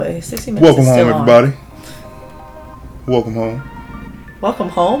Exactly. 60 minutes Welcome is home, still on. everybody. Welcome home. Welcome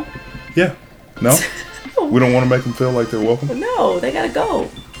home? Yeah. No? We don't want to make them feel like they're welcome? No, they gotta go.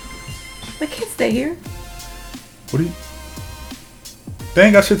 They can't stay here. What do you... They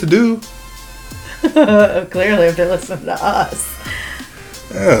ain't got shit to do. Clearly, if they listen to us.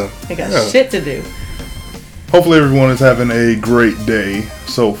 Yeah. They got shit to do. Hopefully everyone is having a great day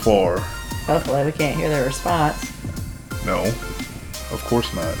so far. Hopefully, we can't hear their response. No. Of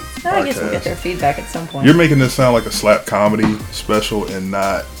course not. I guess we'll get their feedback at some point. You're making this sound like a slap comedy special and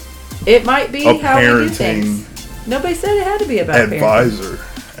not it might be a how we do parenting things. Nobody said it had to be about advisor.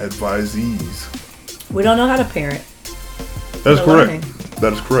 parenting. Advisees. We don't know how to parent. That is correct. Learning.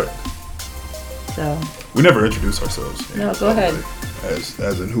 That is correct. So. We never introduce ourselves. No, go ahead.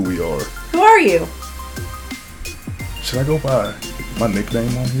 As in who we are. Who are you? Should I go by my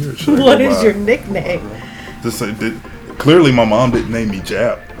nickname on here? Or should I what go is by, your nickname? Clearly my mom didn't name me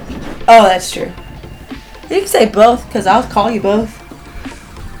Jap. Oh, that's true. You can say both, because I'll call you both.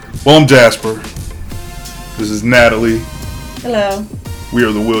 Well, I'm Jasper. This is Natalie. Hello. We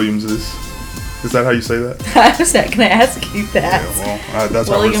are the Williamses. Is that how you say that? I was not going to ask you that. Yeah, well, that's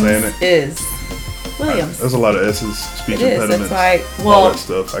Williams how we're saying it. Is Williams. There's a lot of S's, speech it impediments, is. That's why, all that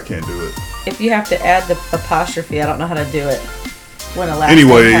stuff. I can't do it. If you have to add the apostrophe, I don't know how to do it. When a last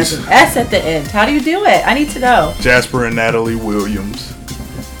Anyways, name has an S at the end. How do you do it? I need to know. Jasper and Natalie Williams.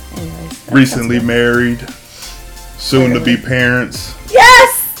 Anyways, Recently married. Soon to be parents.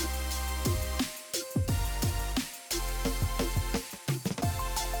 Yes!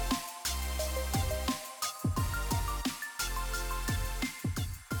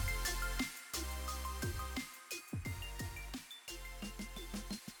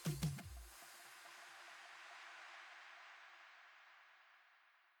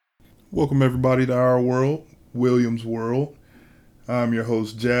 Welcome everybody to our world, Williams World. I'm your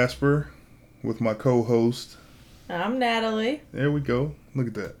host Jasper with my co-host. I'm Natalie. There we go. Look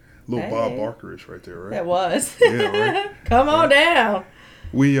at that. Little hey. Bob Barkerish right there, right? That was. Yeah, right. Come on down.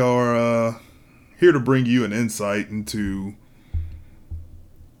 We are here to bring you an insight into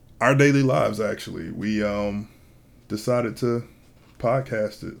our daily lives, actually. We decided to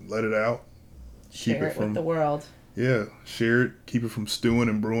podcast it, let it out. Share it with the world. Yeah, share it, keep it from stewing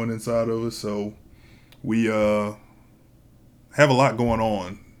and brewing inside of us. So we have a lot going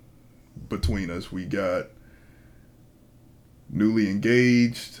on between us. We got newly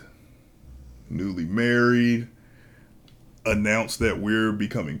engaged, newly married, announced that we're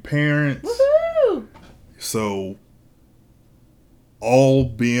becoming parents. Woohoo! So all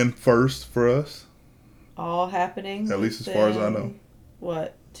being first for us. All happening. At least as far as I know.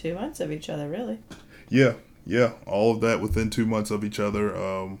 What, 2 months of each other, really? Yeah, all of that within 2 months of each other.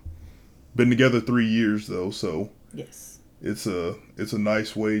 Been together 3 years though, so yes, it's a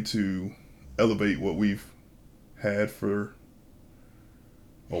nice way to elevate what we've had for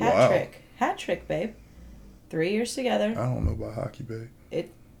a while. Hat trick, babe. 3 years together. I don't know about hockey, babe.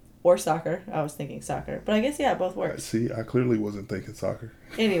 Or soccer. I was thinking soccer, but I guess both works. See, I clearly wasn't thinking soccer.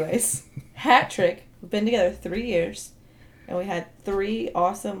 Anyways, hat trick. We've been together 3 years, and we had 3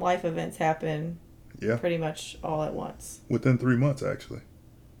 awesome life events happen. Yeah. Pretty much all at once. Within 3 months, actually.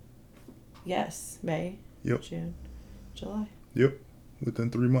 Yes. May. Yep. June. July. Yep. Within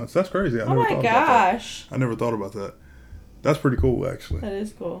 3 months. That's crazy. Oh my gosh. I never thought about that. That's pretty cool, actually. That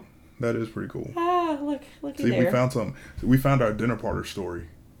is cool. That is pretty cool. Ah, look See, there. we found something. We found our dinner party story.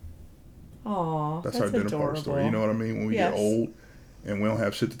 Aw, That's our dinner party story. You know what I mean? When we get old and we don't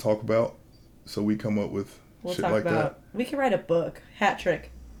have shit to talk about, so we come up with shit like that. We can write a book. Hat trick.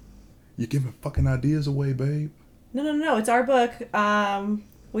 You're giving fucking ideas away, babe. No. It's our book.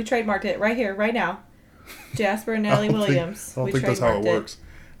 We trademarked it right here, right now. Jasper and Natalie Williams. I don't think that's how it works.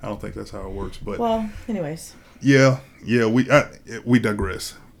 I don't think that's how it works. But well, anyways. Yeah. We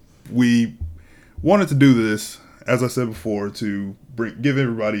digress. We wanted to do this, as I said before, to give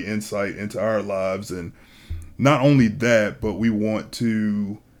everybody insight into our lives, and not only that, but we want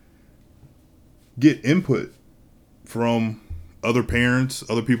to get input from other parents,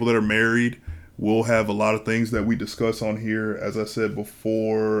 other people that are married. We'll have a lot of things that we discuss on here, as I said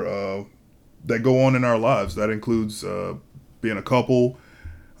before, that go on in our lives. That includes being a couple,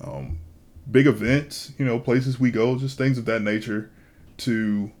 big events, places we go, just things of that nature,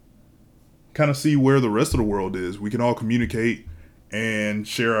 to kind of see where the rest of the world is. We can all communicate and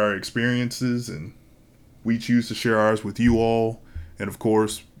share our experiences, and we choose to share ours with you all. And of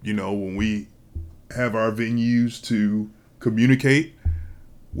course, when we have our venues to communicate,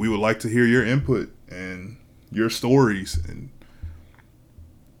 we would like to hear your input and your stories, and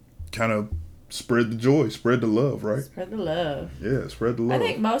kind of spread the joy, spread the love, right? Spread the love. Yeah, spread the I love.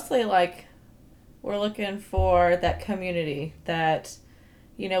 think mostly like we're looking for that community that,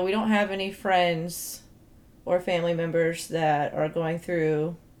 you know, we don't have any friends or family members that are going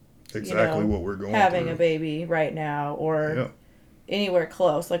through Exactly what we're going having through. a baby right now or Yeah. anywhere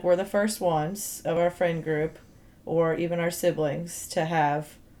close. Like we're the first ones of our friend group or even our siblings to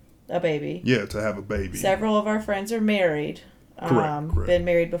have a baby. Yeah, to have a baby. Several of our friends are married. Correct. Been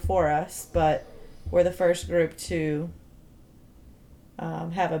married before us, but we're the first group to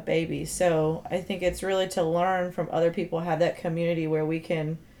have a baby. So I think it's really to learn from other people, have that community where we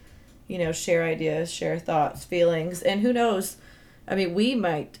can, you know, share ideas, share thoughts, feelings, and who knows? I mean, we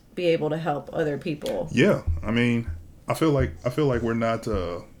might be able to help other people. Yeah, I mean, I feel like we're not.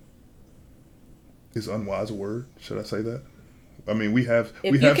 Is unwise a word? Should I say that? I mean, we have.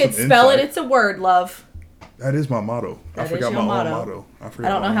 If we you have could some spell insight. it, it's a word, love. That is my motto. I That is forgot your my own motto. motto. I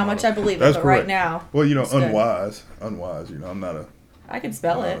don't know how much I believe That's it, but right correct. now, Well, you know, it's good. unwise. You know, I'm not a. I can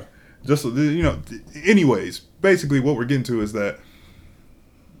spell it. Just you know. Anyways, basically, what we're getting to is that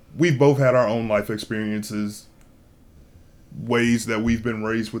we've both had our own life experiences, ways that we've been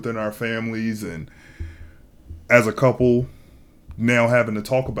raised within our families, and as a couple, now having to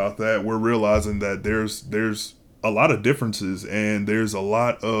talk about that, we're realizing that there's a lot of differences and there's a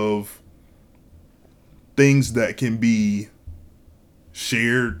lot of things that can be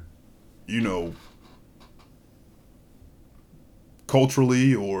shared, you know,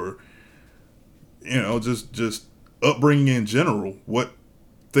 culturally or you know just upbringing in general. What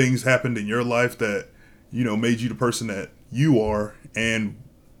things happened in your life that you know made you the person that you are, and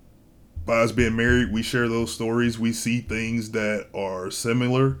by us being married, we share those stories. We see things that are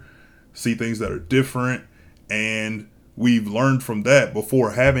similar, see things that are different, and we've learned from that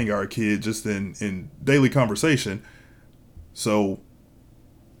before having our kid just in daily conversation. So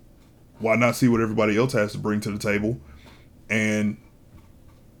why not see what everybody else has to bring to the table? And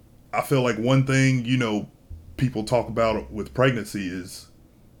I feel like one thing, you know, people talk about with pregnancy is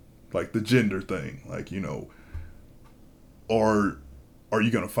like the gender thing. Like, you know, are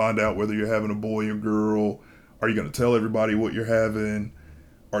you going to find out whether you're having a boy or girl? Are you going to tell everybody what you're having?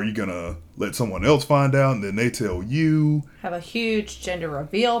 Are you going to let someone else find out and then they tell you? Have a huge gender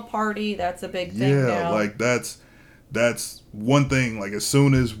reveal party. That's a big thing Yeah, now. like that's one thing. Like as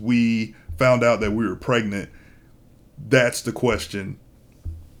soon as we found out that we were pregnant, that's the question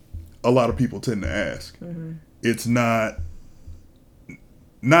a lot of people tend to ask. Mm-hmm. It's not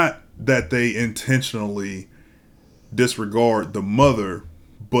that they intentionally disregard the mother,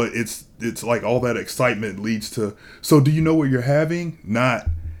 but it's like all that excitement leads to, so do you know what you're having? Not,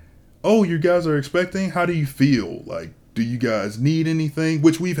 oh, you guys are expecting? How do you feel? Like, do you guys need anything?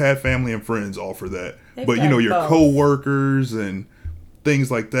 Which we've had family and friends offer that. They've But you know, done your both. co-workers and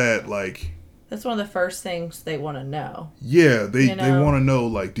things like that, like, That's one of the first things they want to know. yeah, they You know? want to know,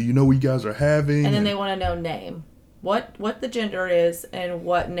 like, do you know what you guys are having? And then they want to know name. What the gender is and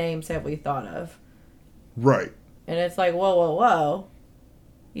what names have we thought of. Right. And it's like, whoa.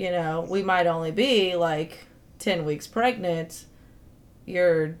 You know, we might only be like 10 weeks pregnant.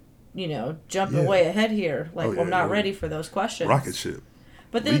 You're, you know, jumping Yeah. way ahead here. Like, Oh, yeah, I'm not you're ready for those questions. Rocket ship.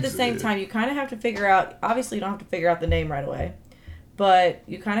 But then at the Leagues same ahead. time, you kind of have to figure out, obviously you don't have to figure out the name right away, but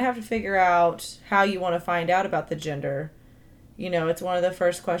you kind of have to figure out how you want to find out about the gender. You know, it's one of the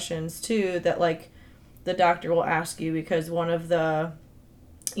first questions too that like the doctor will ask you, because one of the,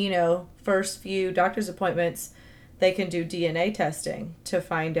 you know, first few doctor's appointments, they can do DNA testing to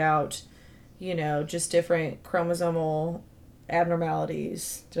find out, you know, just different chromosomal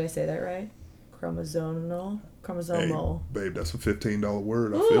abnormalities. Did I say that right? Chromosomal. Hey, babe, that's a $15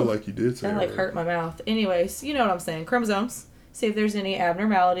 word. I Ooh, feel like you did say that it like right. hurt my mouth. Anyways, you know what I'm saying. Chromosomes. See if there's any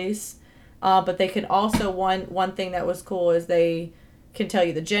abnormalities. But they can also, one thing that was cool is they can tell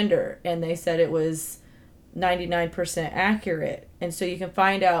you the gender. And they said it was 99% accurate. And so you can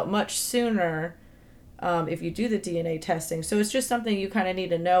find out much sooner if you do the DNA testing. So it's just something you kind of need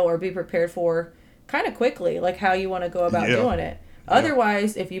to know or be prepared for kind of quickly, like how you want to go about Yeah. doing it. Yeah.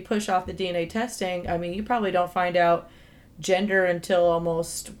 Otherwise, if you push off the DNA testing, I mean, you probably don't find out gender until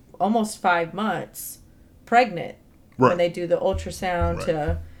almost 5 months pregnant Right. when they do the ultrasound Right.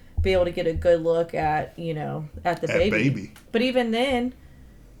 to be able to get a good look at, you know, at the At baby. But even then,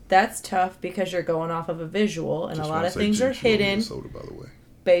 that's tough because you're going off of a visual and Just a lot wanna of say things are Jinx, you owe me a hidden. soda, by the way.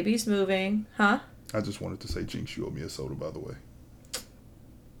 Baby's moving. Huh? I just wanted to say, Jinx, you owe me a soda, by the way.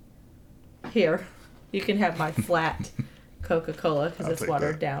 Here. You can have my flat Coca-Cola because I'll it's take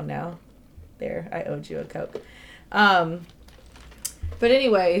watered that. down now. There, I owed you a Coke. But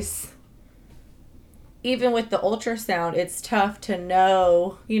anyways, even with the ultrasound, it's tough to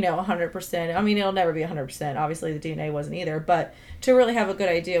know, 100%. I mean, it'll never be 100%. Obviously, the DNA wasn't either, but to really have a good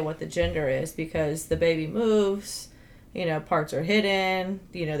idea what the gender is, because the baby moves, parts are hidden,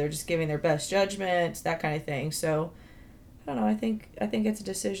 they're just giving their best judgment, that kind of thing. So, I don't know. I think it's a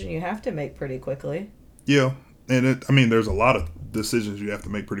decision you have to make pretty quickly. Yeah, and there's a lot of decisions you have to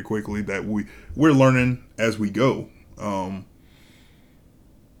make pretty quickly that we're learning as we go. And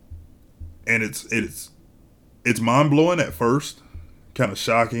it's mind blowing at first, kind of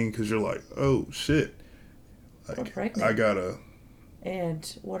shocking because you're like, oh shit, We're like pregnant. I gotta,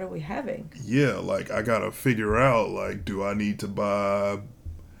 And what are we having? yeah, like I gotta figure out, like, do I need to buy,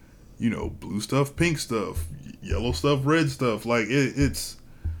 blue stuff, pink stuff, yellow stuff, red stuff, like it's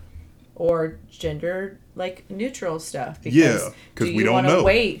Or gender like neutral stuff, because yeah, because do we you don't want to know,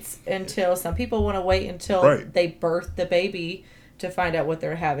 wait until some people want to wait until right? they birth the baby to find out what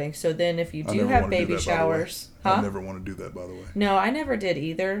they're having. So then if you I do never have want to do baby that, by the way. showers, I never want to do that, by the way. No, I never did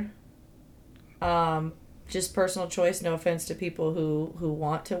either. Just personal choice, no offense to people who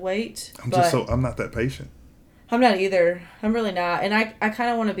want to wait. I'm not that patient. I'm not either. I'm really not. And I kind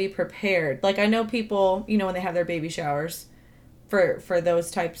of want to be prepared. Like, I know people, when they have their baby showers, for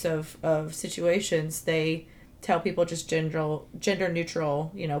those types of situations, they tell people just gender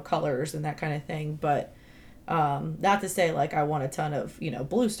neutral, colors and that kind of thing. But not to say, like, I want a ton of,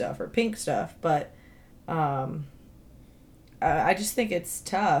 blue stuff or pink stuff. But I just think it's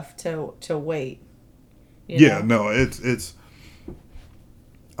tough to wait. No, it's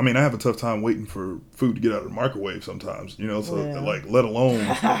I mean, I have a tough time waiting for food to get out of the microwave sometimes, so like, let alone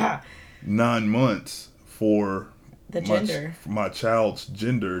 9 months for the gender. for my child's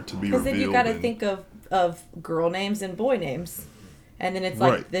gender to be revealed. Because then you got to think of girl names and boy names, and then it's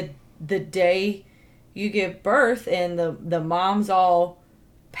like the day you give birth and the mom's all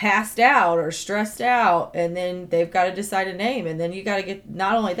passed out or stressed out, and then they've got to decide a name, and then you got to get,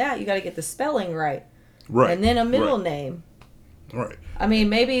 not only that, you got to get the spelling right, and then a middle name. Right. I mean,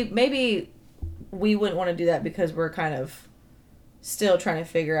 maybe we wouldn't want to do that because we're kind of still trying to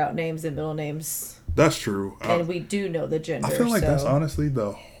figure out names and middle names. That's true. And we do know the gender. I feel like that's honestly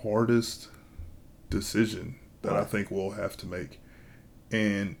the hardest decision that I think we'll have to make.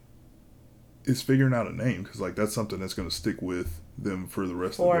 And it's figuring out a name, because, like, that's something that's going to stick with them for the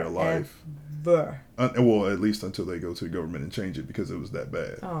rest of their life. Well, at least until they go to the government and change it, because it was that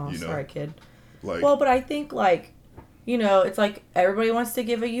bad. Oh, sorry, kid. Like, well, but I think, like, it's like everybody wants to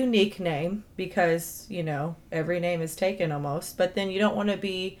give a unique name because, every name is taken almost. But then you don't want to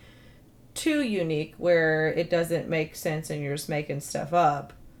be too unique where it doesn't make sense and you're just making stuff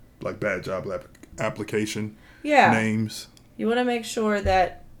up. Like bad job application Yeah. names. You want to make sure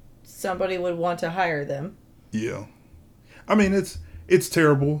that somebody would want to hire them. Yeah. I mean, it's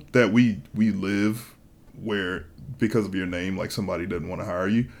terrible that we live where, because of your name, like, somebody doesn't want to hire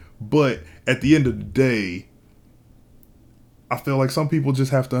you. But at the end of the day, I feel like some people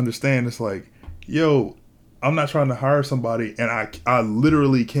just have to understand, it's like, yo, I'm not trying to hire somebody, and I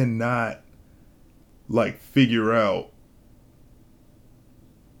literally cannot, like, figure out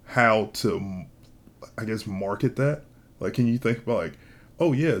how to, I guess, market that. Like, can you think about, like,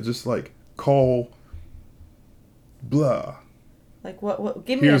 oh yeah, just, like, call blah. Like, what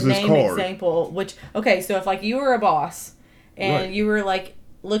give me Here's a name card. example. Okay, so if, like, you were a boss and you were, like,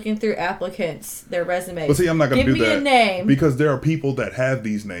 looking through applicants, their resumes. But see, I'm not going to do that. Give me a name. Because there are people that have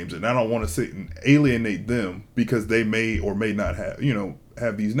these names, and I don't want to sit and alienate them because they may or may not have,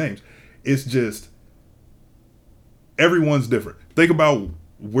 have these names. It's just, everyone's different. Think about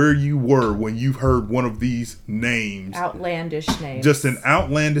where you were when you heard one of these names. Outlandish names. Just an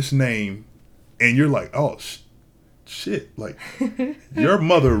outlandish name, and you're like, oh, shit. Like, your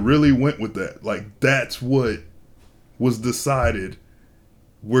mother really went with that. Like, that's what was decided.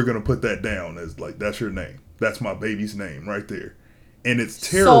 We're going to put that down as, like, that's your name. That's my baby's name right there. And it's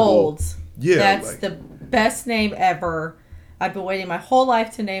terrible. Sold. Yeah. That's like, the best name ever. I've been waiting my whole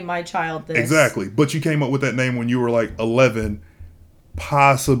life to name my child this. Exactly. But you came up with that name when you were, like, 11,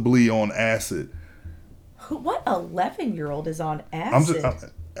 possibly on acid. What 11-year-old is on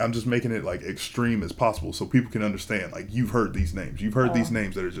acid? I'm just making it, like, extreme as possible so people can understand. Like, you've heard these names. You've heard these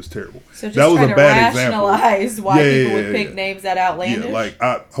names that are just terrible. So just that was trying a bad to rationalize why people would pick names that outlandish. Yeah, like,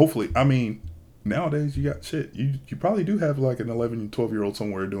 hopefully, I mean, nowadays you got shit. You probably do have, like, an 11, 12-year-old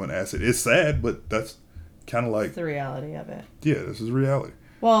somewhere doing acid. It's sad, but that's kind of like... It's the reality of it. Yeah, this is reality.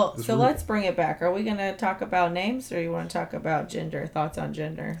 Well, so let's bring it back. Are we going to talk about names, or you want to talk about gender? Thoughts on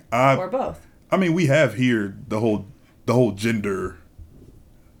gender? Or both? I mean, we have here the whole gender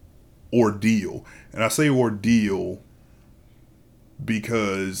ordeal. And I say ordeal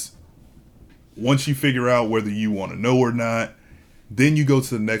because once you figure out whether you want to know or not, then you go to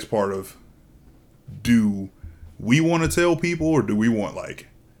the next part of, do we want to tell people, or do we want like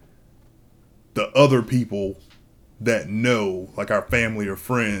the other people that know, like our family or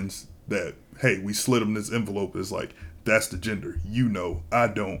friends, that, hey, we slid them this envelope, is like, that's the gender. You know, I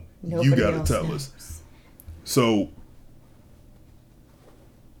don't. Nobody you got to else tell knows. us. So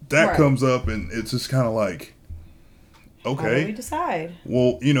that Right. comes up, and it's just kind of like, How do we okay, decide?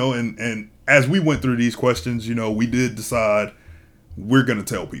 well, you know, and as we went through these questions, you know, we did decide we're going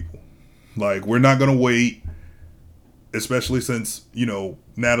to tell people. Like, we're not going to wait, especially since, you know,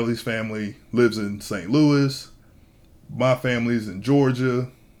 Natalie's family lives in St. Louis. My family's in Georgia.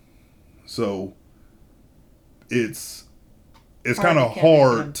 So it's kind of Hard to get them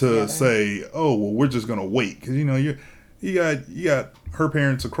hard to together. say, oh, well, we're just going to wait. Because, you know, you got her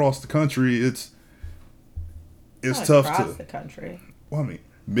parents across the country. It's Not tough across to, the country. well, I mean,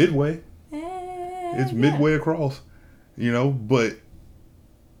 midway. It's midway across, you know, but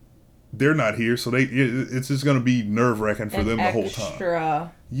they're not here, so it's just going to be nerve-wracking for them the whole time.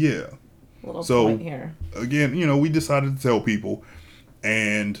 Extra Yeah. little So, point here. Again, you know, we decided to tell people,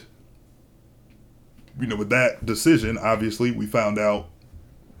 and, you know, with that decision, obviously, we found out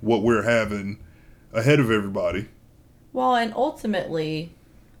what we're having ahead of everybody. Well, and ultimately,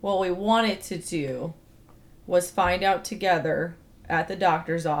 what we wanted to do was find out together at the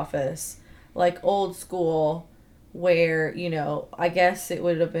doctor's office, like old school, where, you know, I guess it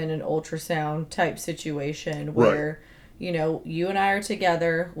would have been an ultrasound type situation where, you know, you and I are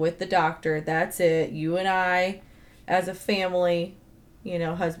together with the doctor. That's it. You and I, as a family, you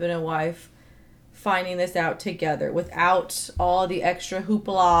know, husband and wife, finding this out together without all the extra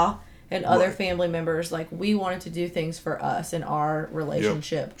hoopla and other Right. family members. Like, we wanted to do things for us and our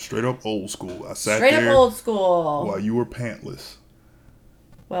relationship. Straight up old school. I sat Straight there up old school. while you were pantless.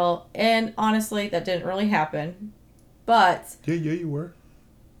 Well, and honestly, that didn't really happen. But Yeah, you were.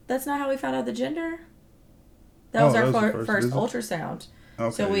 that's not how we found out the gender. That was Oh, our that was the first visit? ultrasound.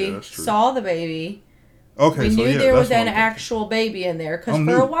 Okay, So yeah, we that's true. saw the baby. Okay, We so knew yeah, there that's was what an I'm thinking. actual baby in there. Because I'm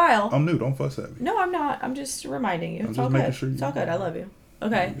for new. a while... I'm new. Don't fuss at me. No, I'm not. I'm just reminding you. I'm It's just all making good. sure you- It's all good. I love you. There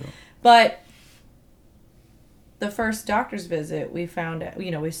Okay. you go. But the first doctor's visit, we found out,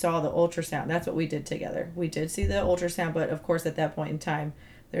 you know, we saw the ultrasound. That's what we did together. We did see the ultrasound, but of course, at that point in time,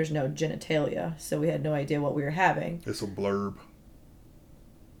 there's no genitalia. So we had no idea what we were having. It's a blurb.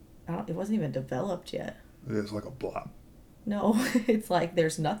 It wasn't even developed yet. It's like a blob. No, it's like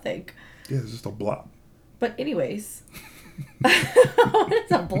there's nothing. Yeah, it's just a blob. But anyways,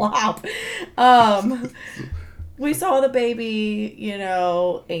 it's a blob. We saw the baby, you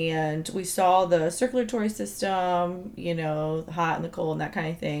know, and we saw the circulatory system, you know, the hot and the cold and that kind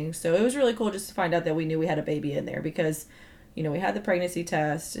of thing. So it was really cool just to find out that we knew we had a baby in there because, you know, we had the pregnancy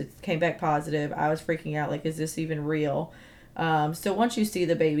test. It came back positive. I was freaking out, like, is this even real? So once you see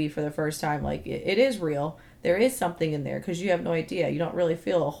the baby for the first time, like, it is real. There is something in there because you have no idea. You don't really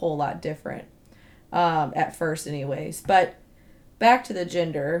feel a whole lot different at first anyways. But back to the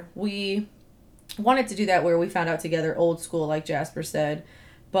gender, we wanted to do that where we found out together old school, like Jasper said,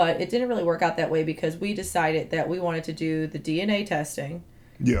 but it didn't really work out that way because we decided that we wanted to do the DNA testing,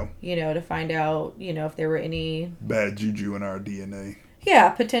 Yeah. you know, to find out, you know, if there were any, Bad juju in our DNA.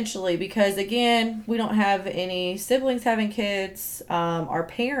 yeah, potentially, because again, we don't have any siblings having kids. Our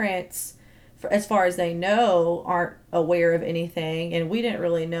parents, as far as they know, aren't aware of anything, and we didn't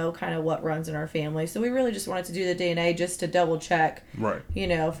really know kind of what runs in our family. So we really just wanted to do the DNA just to double check, Right. you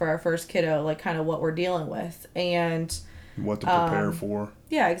know, for our first kiddo, like kind of what we're dealing with. And What to prepare for.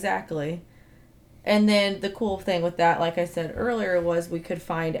 yeah, exactly. And then the cool thing with that, like I said earlier, was we could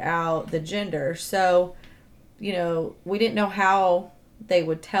find out the gender. So, you know, we didn't know how they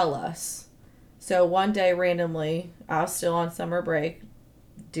would tell us. So one day randomly, I was still on summer break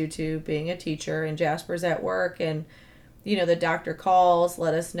due to being a teacher, and Jasper's at work, and, you know, the doctor calls,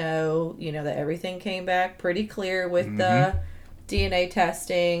 let us know, you know, that everything came back pretty clear with the DNA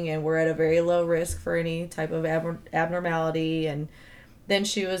testing, and we're at a very low risk for any type of abnormality. And then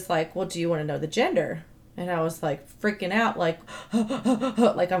she was like, well, do you want to know the gender? And I was like freaking out, like,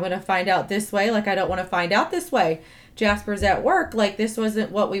 like, I'm going to find out this way. Like, I don't want to find out this way. Jasper's at work. Like, this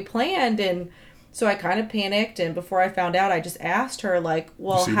wasn't what we planned. And so I kind of panicked. And before I found out, I just asked her, like,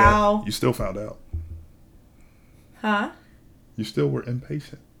 well, You see how? that? You still found out. Huh? You still were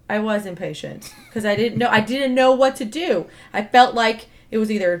impatient. I was impatient because I didn't know what to do. I felt like it was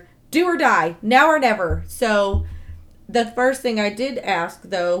either do or die, now or never. So the first thing I did ask,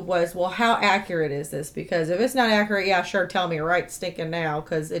 though, was, well, how accurate is this? Because if it's not accurate, yeah, sure, tell me right stinking now,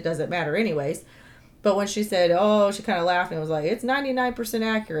 because it doesn't matter anyways. But when she said, oh, she kind of laughed and was like, it's 99%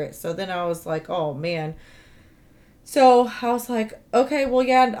 accurate. So then I was like, oh, man. So I was like, okay, well,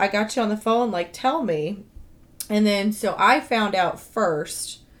 yeah, I got you on the phone. Like, tell me. And then, so I found out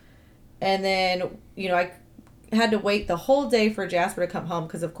first. And then, I had to wait the whole day for Jasper to come home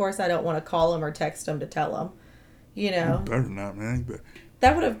because, of course, I don't want to call him or text him to tell him. You better not, man.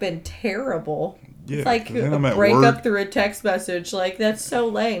 That would have been terrible. Yeah, it's like a breakup through a text message. Like, that's so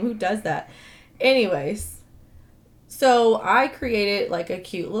lame. Who does that? Anyways, so I created like a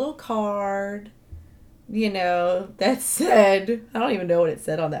cute little card, that said, I don't even know what it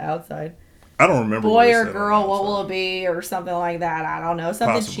said on the outside. I don't remember. Boy or girl, what will it be? Or something like that. I don't know.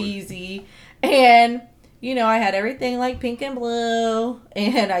 Something cheesy. And, I had everything like pink and blue.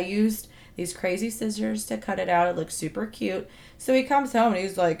 And I used these crazy scissors to cut it out. It looked super cute. So he comes home and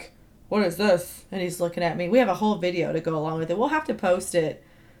he's like, what is this? And he's looking at me. We have a whole video to go along with it. We'll have to post it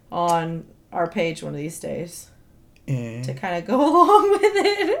on our page one of these days to kind of go along with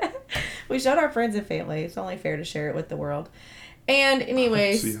it. We showed our friends and family. It's only fair to share it with the world. And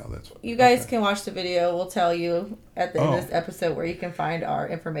anyways, you guys can watch the video. We'll tell you at the end of this episode where you can find our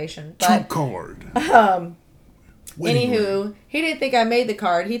information. Trump card. Anywho, he didn't think I made the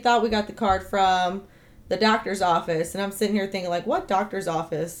card. He thought we got the card from the doctor's office. And I'm sitting here thinking, like, what doctor's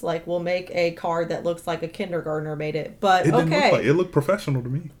office, like, will make a card that looks like a kindergartner made it? But, it didn't look like, it looked professional to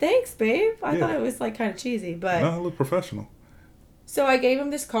me. Thanks, babe. I thought it was, like, kind of cheesy. But no, it looked professional. So I gave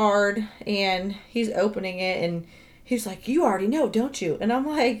him this card, and he's opening it, and he's like, you already know, don't you? And I'm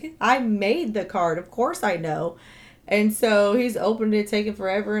like, I made the card. Of course I know. And so he's opened it, taking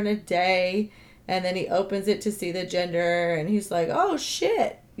forever and a day. And then he opens it to see the gender, and he's like, oh,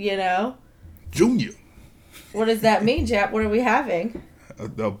 shit, Junior. What does that mean, Jap? What are we having?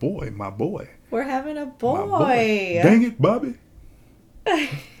 A boy, my boy. We're having a boy. Dang it, Bobby.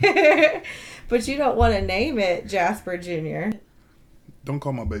 But you don't want to name it Jasper Jr. Don't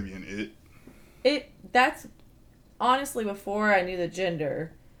call my baby an it. That's honestly, before I knew the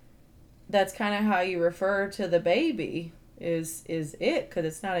gender, that's kind of how you refer to the baby is it, because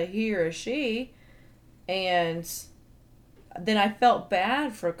it's not a he or a she. And then I felt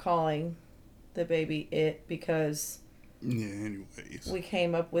bad for calling the baby it because anyways, we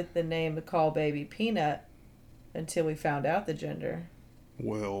came up with the name to call baby Peanut until we found out the gender.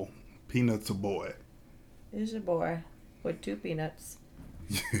 Well, Peanut's a boy. It's a boy with 2 peanuts.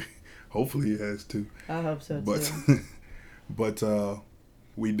 Hopefully he has 2. I hope so too. But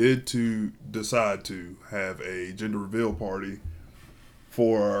we did decide to have a gender reveal party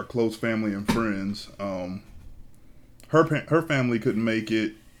for our close family and friends. Her family couldn't make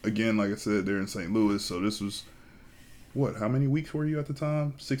it. Again, like I said, they're in St. Louis, so this was, how many weeks were you at the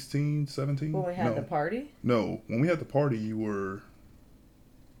time? 16, 17? When we had the party? No, when we had the party, you were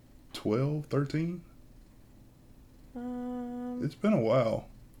 12, 13? It's been a while.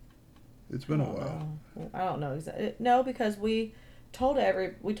 I don't know exactly. No, because we told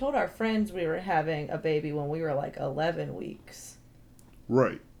our friends we were having a baby when we were like 11 weeks.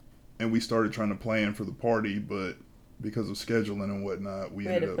 Right. And we started trying to plan for the party, but because of scheduling and whatnot, we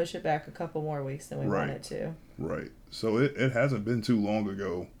had to push it back a couple more weeks than we wanted to. Right. So it hasn't been too long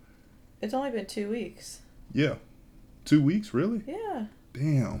ago. It's only been 2 weeks. Yeah. 2 weeks, really? Yeah.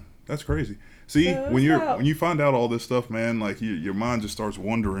 Damn. That's crazy. See, so when you find out all this stuff, man, like your mind just starts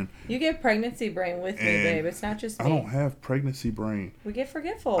wondering. You get pregnancy brain with me, babe. It's not just me. I don't have pregnancy brain. We get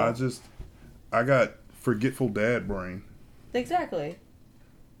forgetful. I got forgetful dad brain. Exactly.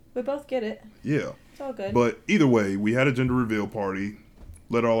 We both get it. Yeah. It's all good. But either way, we had a gender reveal party.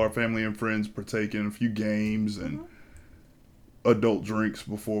 Let all our family and friends partake in a few games and adult drinks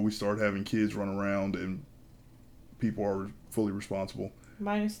before we start having kids run around and people are fully responsible.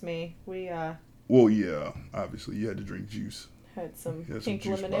 Minus me. Well, yeah. Obviously, you had to drink juice. Had some pink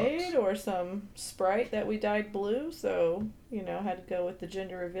lemonade or some Sprite that we dyed blue. So, had to go with the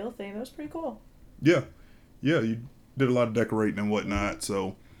gender reveal thing. That was pretty cool. Yeah. Yeah, you did a lot of decorating and whatnot.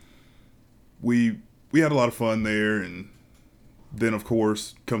 So, we had a lot of fun there. And then, of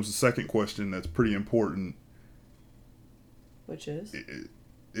course, comes the second question that's pretty important. Which is?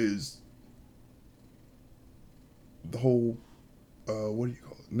 Is the whole... what do you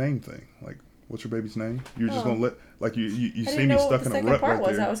call it? Name thing. Like, what's your baby's name? You're just gonna let, like, you see me stuck in a rut right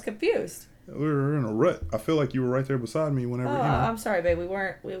there. I was confused. We were in a rut. I feel like you were right there beside me whenever. I'm sorry, babe. We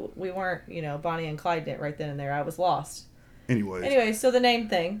weren't. Bonnie and Clyde did right then and there. I was lost. Anyway, so the name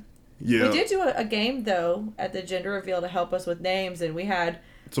thing. Yeah. We did do a game though at the gender reveal to help us with names, and we had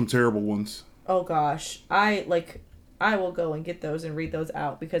some terrible ones. Oh gosh, I will go and get those and read those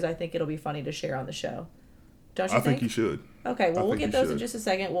out because I think it'll be funny to share on the show. Don't you think? I think you should. Okay, well, we'll get those in just a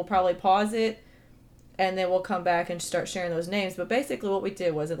second. We'll probably pause it and then we'll come back and start sharing those names. But basically what we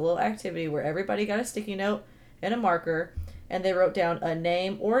did was a little activity where everybody got a sticky note and a marker, and they wrote down a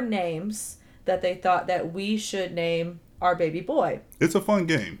name or names that they thought that we should name our baby boy. It's a fun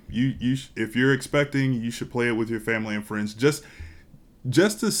game. If you're expecting, you should play it with your family and friends just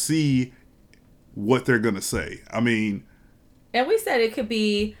to see what they're gonna say. I mean, and we said it could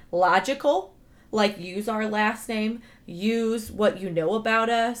be logical, like use our last name, use what you know about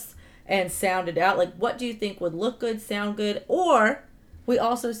us, and sound it out. Like, what do you think would look good, sound good? Or we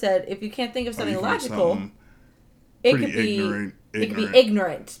also said if you can't think of something logical, it could be ignorant. It could be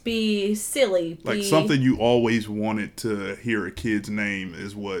ignorant, be silly, like something you always wanted to hear a kid's name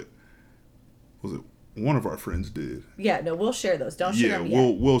is what was it? One of our friends did. Yeah, no, we'll share those. Don't share them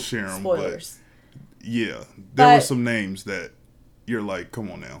yet. We'll share them. Spoilers. But yeah, there were some names that you're like, come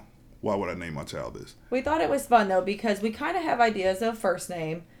on now, why would I name my child this? We thought it was fun though because we kind of have ideas of first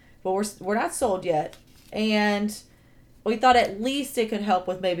name, but we're not sold yet, and we thought at least it could help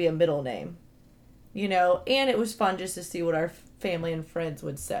with maybe a middle name, and it was fun just to see what our family and friends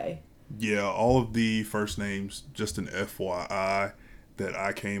would say. Yeah, all of the first names, just an FYI, that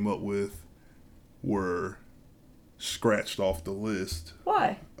I came up with were scratched off the list.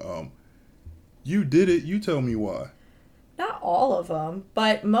 Why? You did it. You tell me why. Not all of them,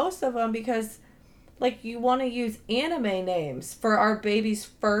 but most of them because, like, you want to use anime names for our baby's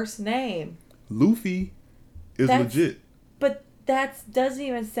first name. Luffy is legit. But that doesn't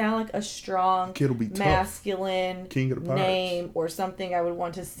even sound like a strong, kid'll be masculine King of the Pirates. Name or something I would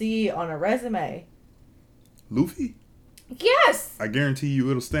want to see on a resume. Luffy? Yes! I guarantee you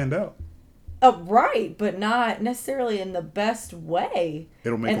it'll stand out. Right, but not necessarily in the best way.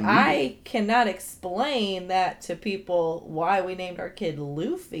 It'll make and I cannot explain that to people why we named our kid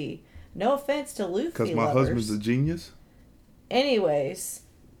Luffy. No offense to Luffy because my husband's a genius. Anyways,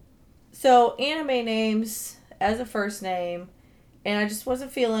 so anime names as a first name, and I just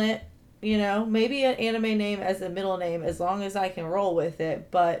wasn't feeling it. Maybe an anime name as a middle name as long as I can roll with it.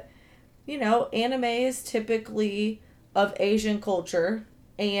 But, anime is typically of Asian culture,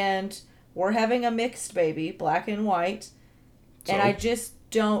 and we're having a mixed baby, black and white, and I just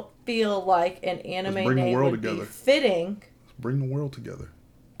don't feel like an anime name would be fitting. Let's bring the world together.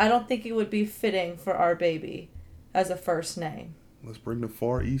 I don't think it would be fitting for our baby as a first name. Let's bring the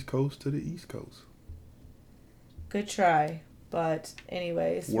far East Coast to the East Coast. Good try. But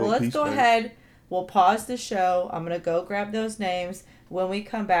anyways, let's go ahead. We'll pause the show. I'm going to go grab those names. When we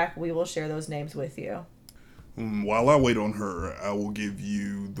come back, we will share those names with you. While I wait on her, I will give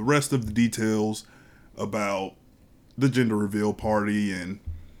you the rest of the details about the gender reveal party and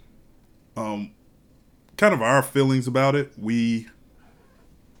kind of our feelings about it. We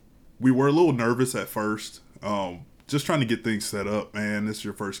were a little nervous at first, just trying to get things set up, man. This is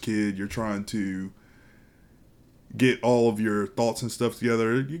your first kid. You're trying to get all of your thoughts and stuff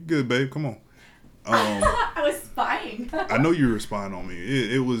together. You're good, babe. Come on. I was spying. I know you were spying on me.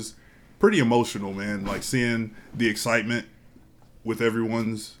 It was pretty emotional, man. Like seeing the excitement with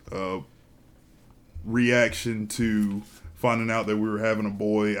everyone's reaction to finding out that we were having a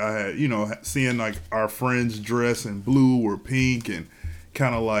boy. I had, seeing like our friends dress in blue or pink and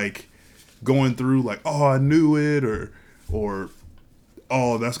kind of like going through like, oh, I knew it, or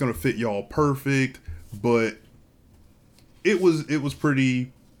oh, that's gonna fit y'all perfect. But it was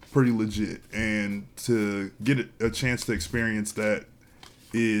pretty legit, and to get a chance to experience that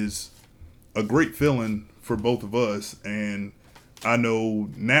is a great feeling for both of us. And I know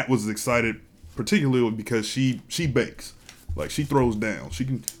Nat was excited particularly because she bakes, like she throws down. She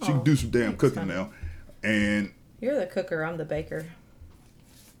can do some damn cooking now. And you're the cooker, I'm the baker.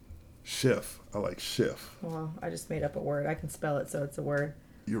 Chef. I like chef. Well, I just made up a word. I can spell it, so it's a word.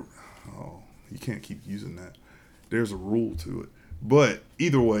 You can't keep using that. There's a rule to it. But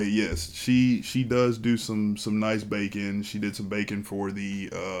either way, yes, she does do some nice baking. She did some baking for the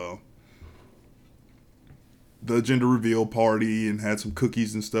gender reveal party and had some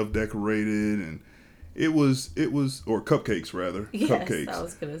cookies and stuff decorated, and it was or cupcakes rather. Yes, cupcakes. I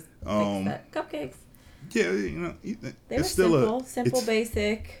was gonna fix that. Cupcakes. Yeah, they were still simple,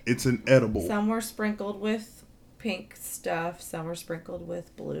 basic. It's an edible. Some were sprinkled with pink stuff. Some were sprinkled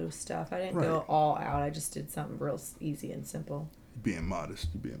with blue stuff. I didn't go all out. I just did something real easy and simple. You're being modest.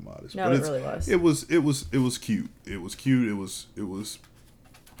 No, but it really was. It was cute. It was cute. It was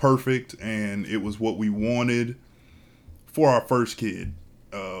perfect, and it was what we wanted for our first kid.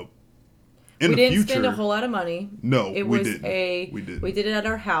 We didn't spend a whole lot of money. No, we didn't. We did it at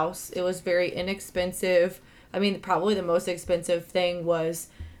our house. It was very inexpensive. I mean, probably the most expensive thing was,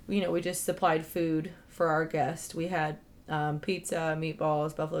 we just supplied food for our guest. We had pizza,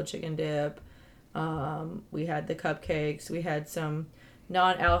 meatballs, buffalo chicken dip, We had the cupcakes. We had some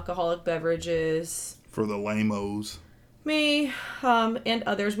non-alcoholic beverages. For the lamos. Me, and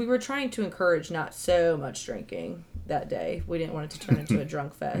others. We were trying to encourage not so much drinking that day. We didn't want it to turn into a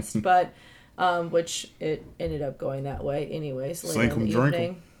drunk fest, but which it ended up going that way anyways later in the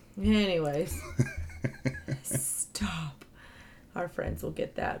evening. Anyways. Stop. Our friends will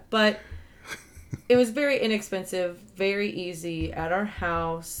get that. But it was very inexpensive, very easy at our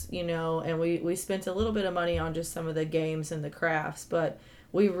house, and we spent a little bit of money on just some of the games and the crafts, but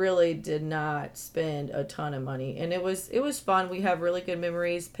we really did not spend a ton of money. And it was fun. We have really good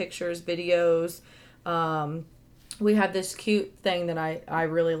memories, pictures, videos. We have this cute thing that I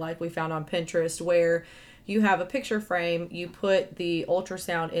really like we found on Pinterest where you have a picture frame, you put the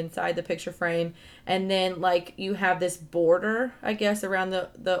ultrasound inside the picture frame, and then like you have this border, I guess, around the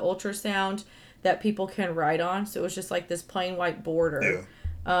ultrasound that people can write on. So it was just like this plain white border.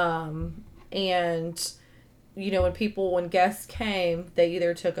 Yeah. And when guests came, they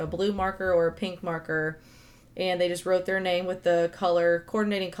either took a blue marker or a pink marker and they just wrote their name with the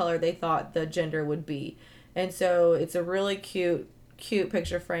coordinating color they thought the gender would be. And so it's a really cute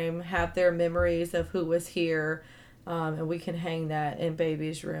picture frame, have their memories of who was here, and we can hang that in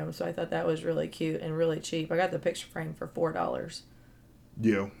baby's room. So I thought that was really cute and really cheap. I got the picture frame for $4.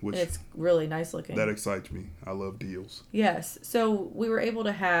 Yeah, which and it's really nice looking. That excites me. I love deals. Yes. So we were able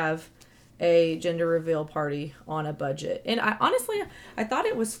to have a gender reveal party on a budget. And I thought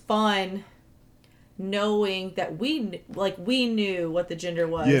it was fun knowing that we knew what the gender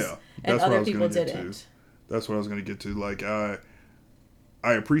was. Yeah, and other people didn't. That's what I was going to get to. Like, I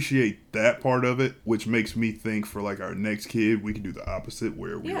appreciate that part of it, which makes me think for like our next kid, we can do the opposite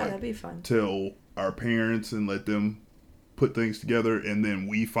where we that'd be fun. Tell our parents and let them put things together, and then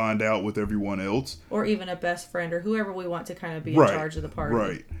we find out with everyone else, or even a best friend or whoever we want to kind of be in charge of the party.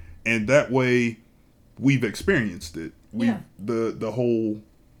 Right. And that way we've experienced it. The whole,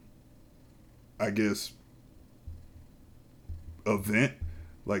 I guess, event,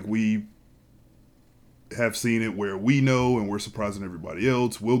 like we have seen it where we know and we're surprising everybody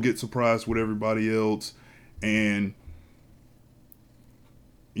else. We'll get surprised with everybody else, and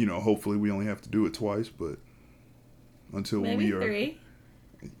hopefully we only have to do it twice, but until maybe we are 3.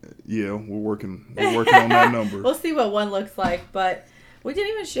 Yeah, we're working on that number. We'll see what 1 looks like, but we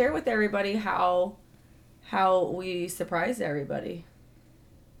didn't even share with everybody how we surprised everybody.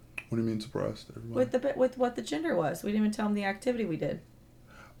 What do you mean surprised everybody? With what the gender was. We didn't even tell them the activity we did.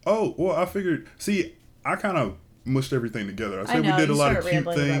 Oh, well, I figured. See, I kind of mushed everything together. I said we did a lot of cute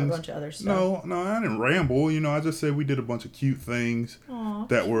things. About a bunch of other stuff. No, I didn't ramble. I just said we did a bunch of cute things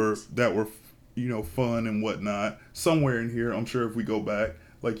that were fun and whatnot. Somewhere in here, I'm sure if we go back,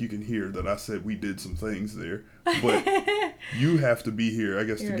 like you can hear that I said we did some things there. But you have to be here, I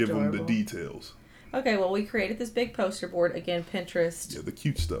guess, to give them the details. Okay, well, we created this big poster board. Again, Pinterest. Yeah, the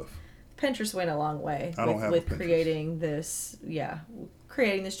cute stuff. Pinterest went a long way with creating this. Yeah,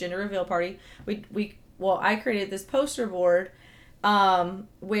 creating this gender reveal party. I created this poster board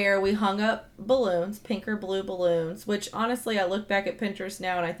where we hung up balloons, pink or blue balloons, which honestly I look back at Pinterest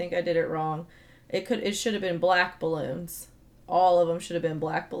now and I think I did it wrong. It should have been black balloons. All of them should have been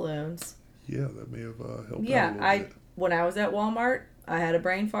black balloons. Yeah, that may have helped out a little bit. When I was at Walmart, I had a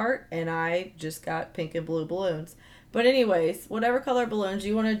brain fart and I just got pink and blue balloons. But anyways, whatever color balloons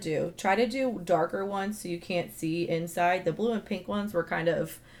you want to do, try to do darker ones so you can't see inside. The blue and pink ones were kind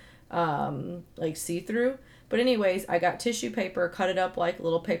of like see-through. But anyways, I got tissue paper, cut it up like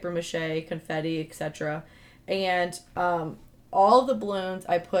little paper mache, confetti, etc. And all the balloons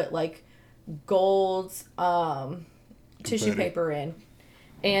I put like gold tissue paper in.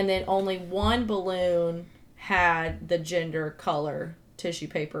 And then only one balloon had the gender color tissue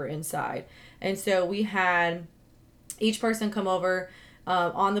paper inside. And so we had each person come over.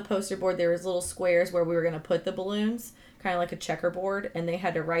 On the poster board, there was little squares where we were going to put the balloons, kind of like a checkerboard, and they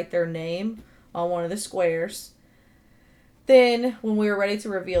had to write their name on one of the squares. Then, when we were ready to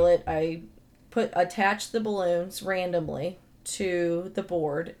reveal it, I attached the balloons randomly to the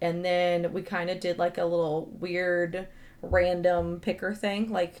board, and then we kind of did like a little weird random picker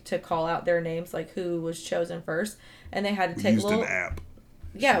thing, like to call out their names, like who was chosen first, and they had to take used an app.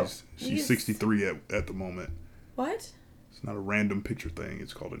 Yeah, she's 63 at the moment. What? It's not a random picture thing.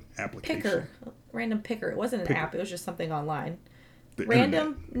 It's called an application. Random picker. It wasn't an app. It was just something online. The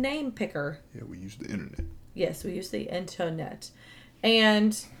random internet. Name picker. Yeah, we use the internet. Yes, we use the internet,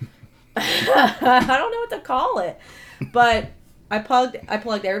 and I don't know what to call it, but I plugged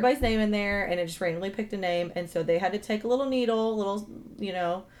everybody's name in there, and it just randomly picked a name, and so they had to take a little needle,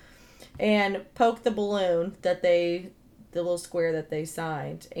 and poke the balloon the little square that they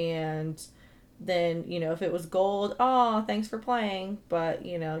signed, and then, if it was gold, oh, thanks for playing, but,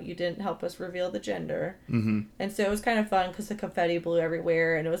 you didn't help us reveal the gender. Mm-hmm. And so it was kind of fun because the confetti blew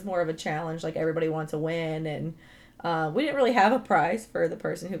everywhere, and it was more of a challenge, like everybody wants to win, and we didn't really have a prize for the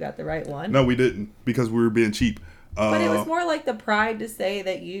person who got the right one. No, we didn't, because we were being cheap. But it was more like the pride to say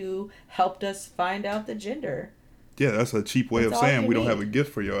that you helped us find out the gender. Yeah, that's a cheap way of saying we don't have a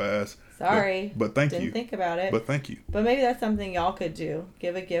gift for your ass. Sorry. But thank you. Didn't think about it. But thank you. But maybe that's something y'all could do.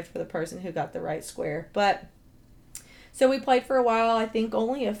 Give a gift for the person who got the right square. But so we played for a while. I think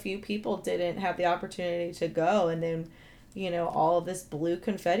only a few people didn't have the opportunity to go. And then, all of this blue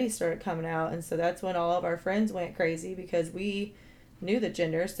confetti started coming out. And so that's when all of our friends went crazy because we knew the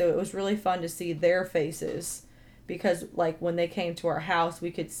gender. So it was really fun to see their faces. Because, like, when they came to our house, we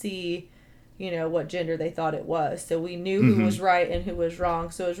could see, what gender they thought it was. So we knew who was right and who was wrong.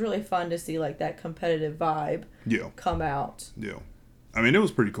 So it was really fun to see, like, that competitive vibe come out. Yeah. I mean, it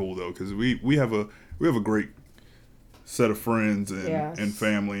was pretty cool, though, because we have a great set of friends and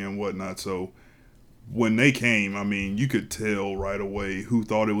family and whatnot. So when they came, I mean, you could tell right away who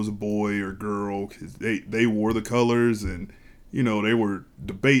thought it was a boy or girl because they wore the colors and, they were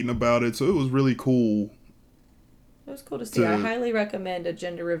debating about it. So it was really cool. It was cool to see. I highly recommend a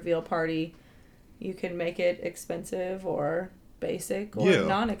gender reveal party. You can make it expensive or basic or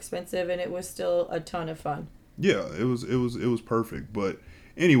non-expensive, and it was still a ton of fun. Yeah, it was perfect. But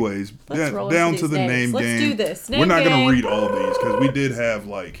anyways, down to the name game. Let's do this. We're not going to read all these because we did have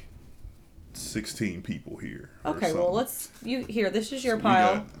like 16 people here. Okay, well this is your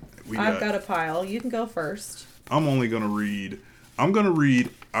pile. I've got a pile. You can go first. I'm going to read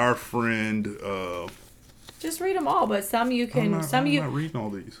our friend just read them all, but some you can. I'm not reading all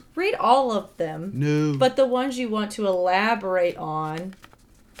these. Read all of them. No. But the ones you want to elaborate on,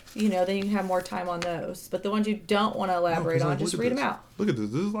 then you can have more time on those. But the ones you don't want to elaborate on, just read them out. Look at this.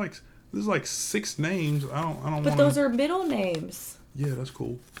 This is like 6 names. I don't. But those are middle names. Yeah, that's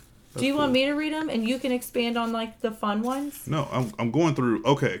cool. Do you want me to read them and you can expand on like the fun ones? No, I'm going through.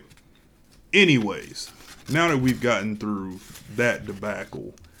 Okay. Anyways, now that we've gotten through that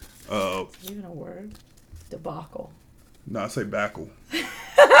debacle, even a word. Debacle. No, I say backle.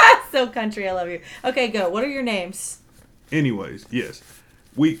 So country, I love you. Okay, go. What are your names? Anyways, yes.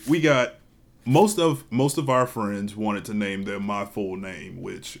 We got most of our friends wanted to name them my full name,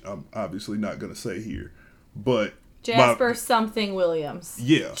 which I'm obviously not going to say here. But Jasper something Williams.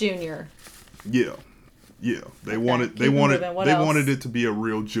 Yeah. Junior. Yeah. Yeah. They wanted it to be a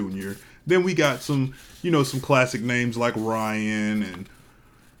real junior. Then we got some classic names like Ryan and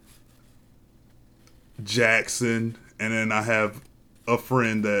Jackson, and then I have a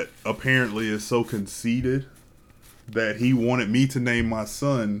friend that apparently is so conceited that he wanted me to name my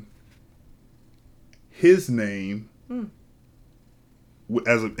son his name in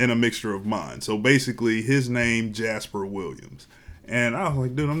a mixture of mine. So basically his name Jasper Williams. And I was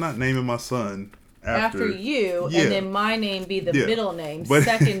like, dude, I'm not naming my son after you, and then my name be the middle name,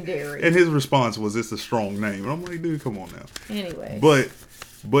 secondary. And his response was, it's a strong name. And I'm like, dude, come on now. Anyway.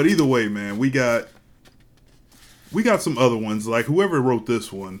 But either way, man, we got some other ones. Like whoever wrote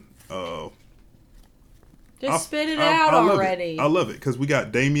this one, just spit it out already. I love it because we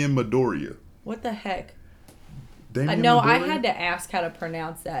got Damien Midoriya. What the heck? Damien no, Midoriya? I had to ask how to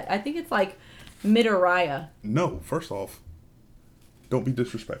pronounce that. I think it's like Midoriya. No, first off, don't be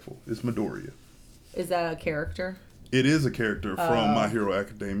disrespectful. It's Midoriya. Is that a character? It is a character from My Hero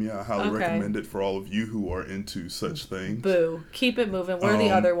Academia. I highly recommend it for all of you who are into such things. Boo. Keep it moving. What are the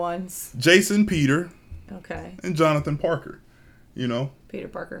other ones? Jason Peter. Okay. And Jonathan Parker. Peter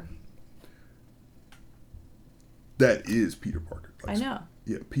Parker. That is Peter Parker. I know.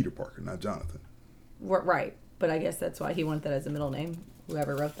 Yeah, Peter Parker, not Jonathan. Right. But I guess that's why he wanted that as a middle name.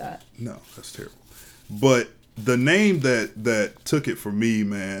 Whoever wrote that. No, that's terrible. But the name that took it for me,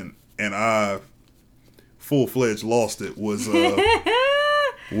 man, and I full-fledged lost it was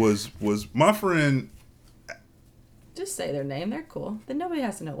my friend. Just say their name. They're cool. Then nobody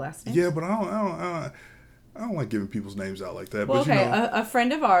has to know last name. Yeah, but I don't like giving people's names out like that. Well, but, okay, a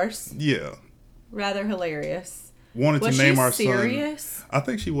friend of ours. Yeah. Rather hilarious. Wanted to name our serious? son. I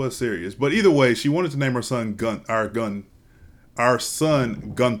think she was serious, but either way, she wanted to name her son our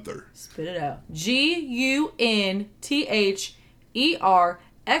son Gunther. Spit it out. Gunther!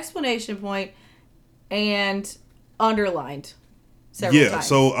 Explanation point and underlined several times.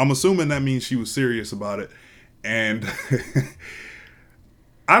 So I'm assuming that means she was serious about it, and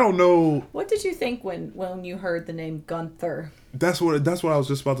I don't know. What did you think when you heard the name Gunther? That's what I was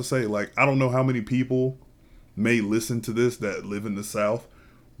just about to say. Like, I don't know how many people may listen to this that live in the South,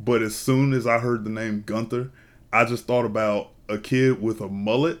 but as soon as I heard the name Gunther, I just thought about a kid with a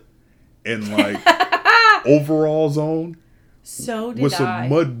mullet and like overalls on So did with some I.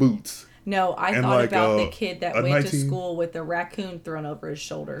 mud boots. No, I and thought like, about the kid that a went 19 to school with a raccoon thrown over his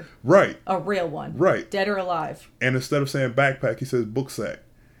shoulder. Right. A real one. Right. Dead or alive. And instead of saying backpack, he says book sack.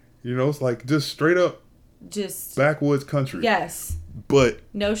 You know, it's like just straight up Just backwoods country. yes. But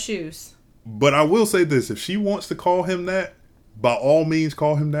No shoes. But I will say this: if she wants to call him that, by all means,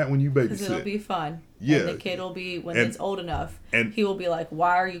 call him that when you Because it'll babysit. be fun. Yeah. And the kid will be, when And- he's old enough, and- he will be like,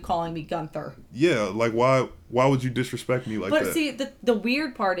 why are you calling me Gunther? Yeah, like why would you disrespect me like But that? see, the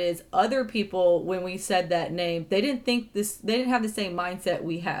weird part is, other people, when we said that name, they didn't have the same mindset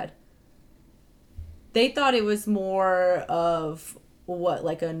we had. They thought it was more of, what,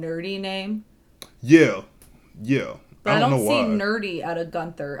 like a nerdy name? Yeah. But I don't don't know see why. nerdy out of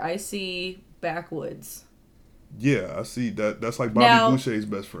Gunther. I see backwoods. Yeah, I see that. That's like Bobby Now- Boucher's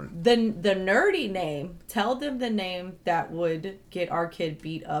best friend. The nerdy name, tell them the name that would get our kid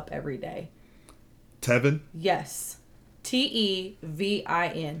beat up every day. Tevin. Yes.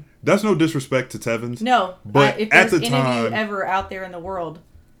 Tevin. That's no disrespect to Tevins. No, But if at there's the any of time- you ever out there in the world,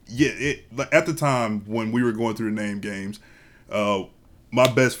 Yeah, like, at the time when we were going through the name games,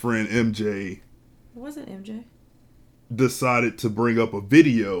 my best friend MJ it wasn't MJ. decided to bring up a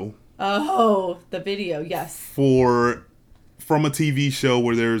video Oh, the video, yes. from a TV show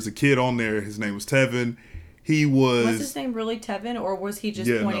where there was a kid on there. His name was Tevin. He Was was his name really Tevin, or was he just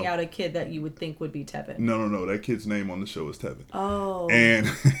Yeah, pointing no. out a kid that you would think would be Tevin? no. That kid's name on the show is Tevin. Oh. And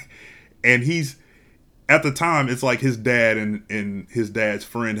and he's at the time it's like his dad and his dad's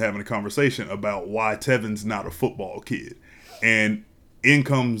friend having a conversation about why Tevin's not a football kid. And in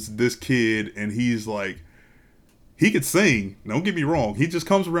comes this kid and he's like, he could sing, don't get me wrong. He just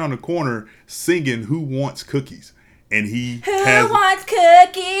comes around the corner singing Who Wants Cookies? And he Who has wants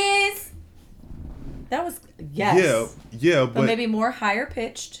cookies? That was, yes. Yeah, But but maybe more higher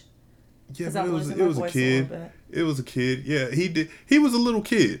pitched. yeah, 'Cause but I'm it was losing my a voice a kid. little bit. It was a kid. Yeah, he was a little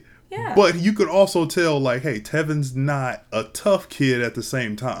kid. Yeah. But you could also tell, like, hey, Tevin's not a tough kid at the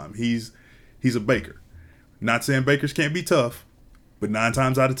same time. He's a baker. Not saying bakers can't be tough, but 9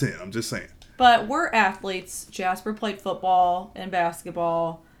 times out of 10, I'm just saying. But we're athletes. Jasper played football and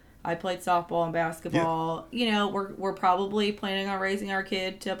basketball. I played softball and basketball. You know, we're probably planning on raising our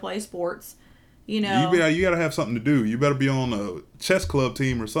kid to play sports. You know. You gotta have something to do. You better be on a chess club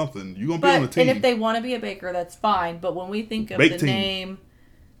team or something. You're gonna be on a But team. and if they want to be a baker, that's fine. But when we think of Bake the team. name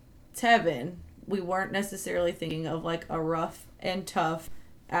Tevin, we weren't necessarily thinking of like a rough and tough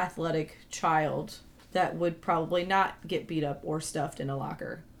athletic child that would probably not get beat up or stuffed in a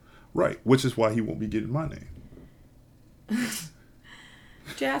locker. Right, which is why he won't be getting my name.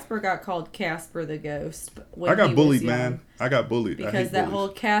 Jasper got called Casper the Ghost. I got bullied, man. I got bullied. I Because hate that bullies. whole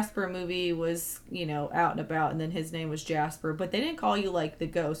Casper movie was, you know, out and about, and then his name was Jasper. But they didn't call you like the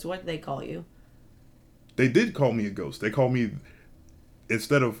ghost. What did they call you? They did call me a ghost. They called me,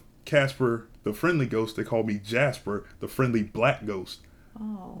 instead of Casper the friendly ghost, they called me Jasper the friendly black ghost.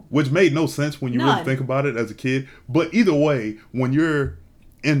 Oh. Which made no sense when you really None. think about it as a kid. But either way, when you're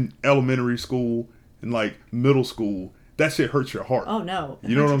in elementary school and like middle school, that shit hurts your heart. Oh, no. It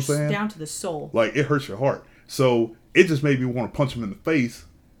You know what I'm hurts your- saying? Down to the soul. Like, it hurts your heart. So it just made me want to punch him in the face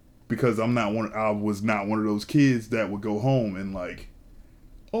because I was not one of those kids that would go home and like,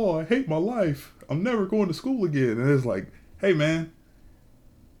 oh, I hate my life. I'm never going to school again. And it's like, hey man,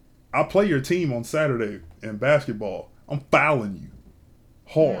 I play your team on Saturday in basketball. I'm fouling you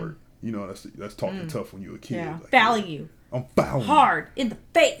hard. You know, that's talking tough when you're a kid. Yeah. Like, Fouling you. I'm fouling you. Hard. In the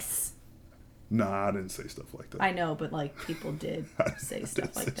face. Nah, I didn't say stuff like that. I know, but like people did say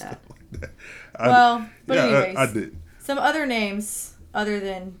stuff like that. I Anyways, I did. some other names other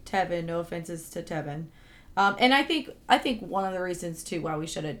than Tevin. No offenses to Tevin, and I think one of the reasons too why we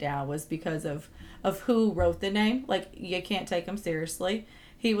shut it down was because of who wrote the name. Like you can't take him seriously.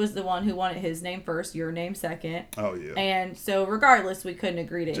 He was the one who wanted his name first, your name second. Oh yeah. And so regardless, we couldn't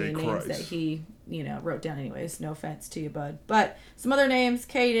agree to Jay any names Christ. that he, wrote down anyways. No offense to you, bud. But some other names,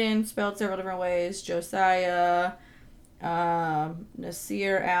 Caden, spelled several different ways. Josiah,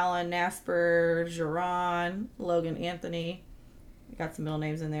 Nasir, Allen, Nasper, Jaron, Logan, Anthony. Got some middle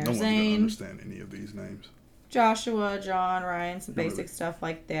names in there. No one's gonna Zane, understand any of these names. Joshua, John, Ryan, some Really? basic stuff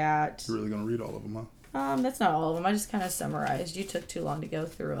like that. You're really gonna read all of them, huh? That's not all of them. I just kind of summarized. You took too long to go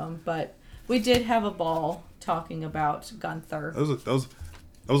through them, but we did have a ball talking about Gunther.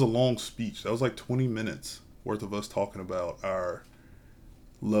 That was a long speech. That was like 20 minutes worth of us talking about our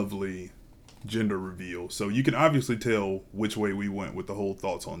lovely gender reveal. So you can obviously tell which way we went with the whole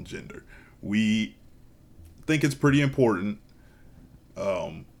thoughts on gender. We think it's pretty important.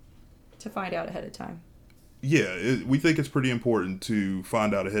 To find out ahead of time. we think it's pretty important to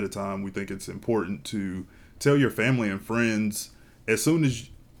find out ahead of time. We think it's important to tell your family and friends as soon as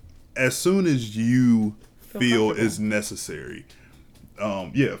you feel is necessary.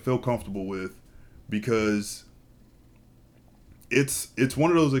 Feel comfortable with, because it's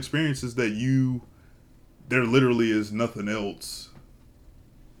one of those experiences that there literally is nothing else.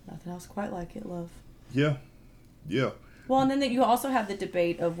 Nothing else quite like it, love. Yeah. Well, and then you also have the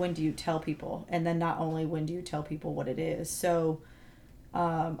debate of when do you tell people, and then not only when do you tell people what it is. So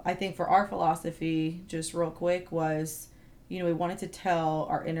I think for our philosophy, just real quick, was, we wanted to tell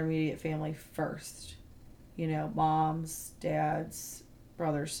our intermediate family first. Moms, dads,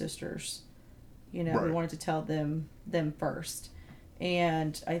 brothers, sisters. Right. We wanted to tell them first.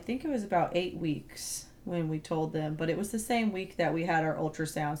 And I think it was about 8 weeks when we told them, but it was the same week that we had our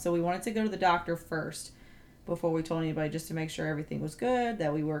ultrasound. So we wanted to go to the doctor first before we told anybody, just to make sure everything was good,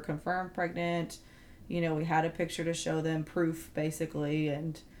 that we were confirmed pregnant. We had a picture to show them, proof basically,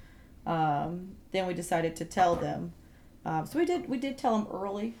 and then we decided to tell them. So we did tell them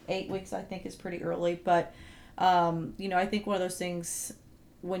early. 8 weeks I think is pretty early, but I think one of those things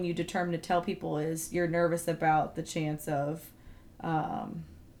when you determine to tell people is you're nervous about the chance of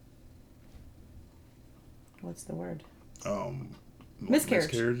what's the word?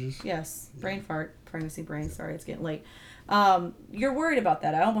 Miscarriages. Yes. Brain fart. Pregnancy brain. Sorry, it's getting late. You're worried about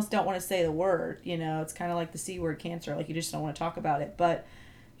that. I almost don't want to say the word. It's kind of like the C word, cancer. Like, you just don't want to talk about it. But,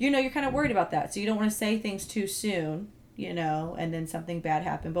 you're kind of worried about that. So you don't want to say things too soon, and then something bad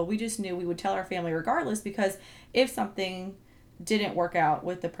happened. But we just knew we would tell our family regardless, because if something didn't work out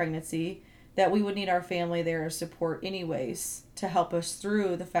with the pregnancy, that we would need our family there as support anyways to help us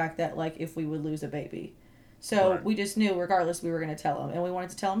through the fact that, like, if we would lose a baby. So right. We just knew regardless we were going to tell them, and we wanted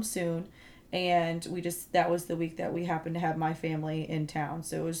to tell them soon. And that was the week that we happened to have my family in town.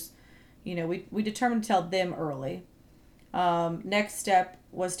 So it was, we determined to tell them early. Next step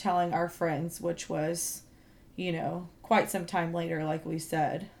was telling our friends, which was, quite some time later, like we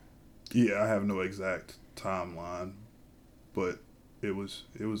said. Yeah, I have no exact timeline, but it was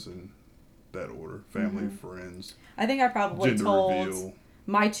in that order. Family, friends. I think I probably gender told reveal.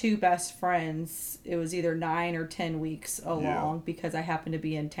 My 2 best friends, it was either 9 or 10 weeks along, because I happened to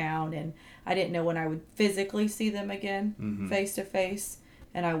be in town and I didn't know when I would physically see them again, face to face.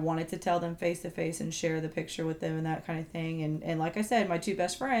 And I wanted to tell them face to face and share the picture with them and that kind of thing. And like I said, my 2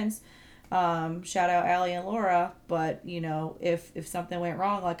 best friends, shout out Allie and Laura, but if something went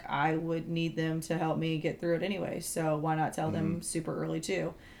wrong, like, I would need them to help me get through it anyway. So why not tell them super early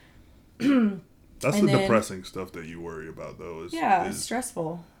too? That's the depressing stuff that you worry about, though. It's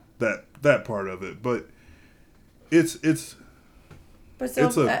stressful. That part of it, but it's. But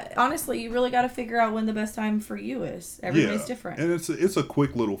so honestly, you really got to figure out when the best time for you is. Everybody's different, and it's a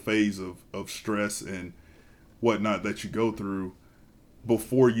quick little phase of stress and whatnot that you go through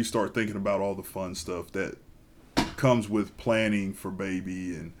before you start thinking about all the fun stuff that comes with planning for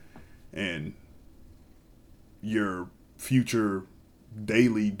baby and your future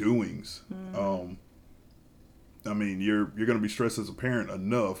daily doings. I mean, you're going to be stressed as a parent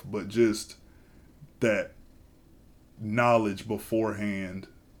enough, but just that knowledge beforehand,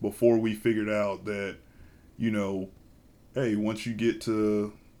 before we figured out that, hey, once you get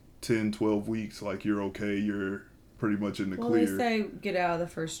to 10, 12 weeks, like, you're okay, you're pretty much in the clear. Well, they say get out of the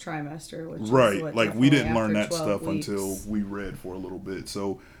first trimester, which right. is what, like, we didn't learn that 12 stuff weeks. until we read for a little bit.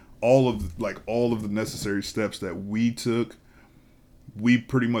 So all of the necessary steps that we took, we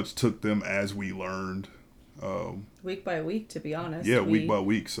pretty much took them as we learned. Week by week, to be honest. Yeah, week by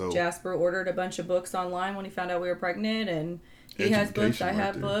week. So Jasper ordered a bunch of books online when he found out we were pregnant, and he has books, I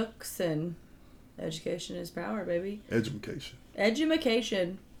have books, and education is power, baby.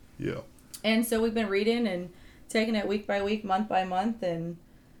 Edumacation. Yeah. And so we've been reading and taking it week by week, month by month, and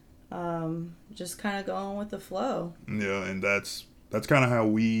just kind of going with the flow. Yeah, and that's kind of how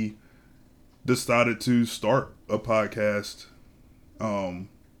we decided to start a podcast in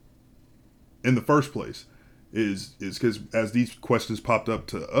the first place. Is because as these questions popped up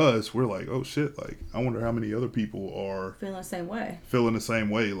to us, we're like, oh shit, like, I wonder how many other people are feeling the same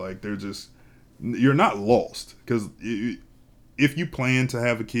way. Like, they're just, you're not lost, because if you plan to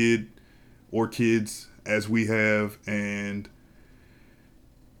have a kid or kids as we have, and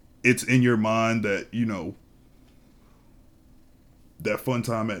it's in your mind that, that fun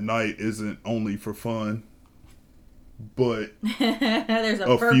time at night isn't only for fun, but there's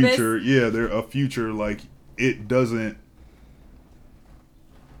a purpose. Future. Yeah, a future, like, it doesn't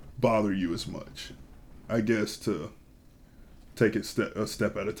bother you as much, I guess, to take it a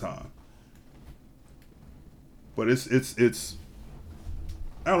step at a time. But it's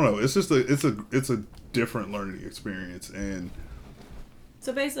I don't know. It's just a different learning experience, and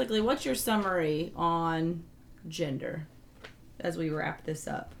So basically, what's your summary on gender as we wrap this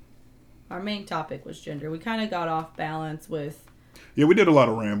up? Our main topic was gender. We kind of got off balance with yeah, we did a lot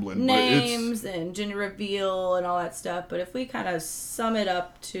of rambling. names and gender reveal and all that stuff. But if we kind of sum it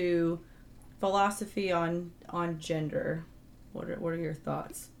up to philosophy on gender, what are your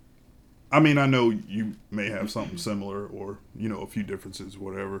thoughts? I mean, I know you may have something similar, or a few differences,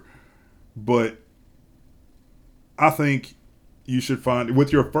 whatever. But I think you should find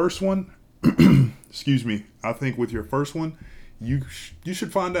with your first one. Excuse me. I think with your first one, you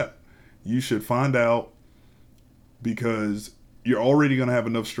should find out. You should find out because you're already going to have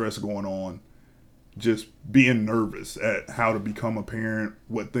enough stress going on. Just being nervous at how to become a parent.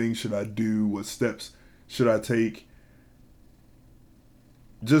 What things should I do? What steps should I take?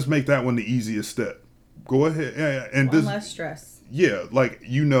 Just make that one the easiest step. Go ahead and One less stress. Yeah, like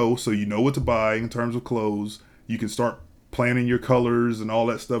so you know what to buy in terms of clothes. You can start planning your colors and all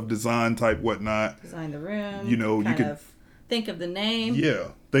that stuff, design type, whatnot. Design the room. You can think of the name. Yeah,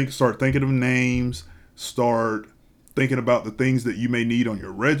 start thinking of names. Start thinking about the things that you may need on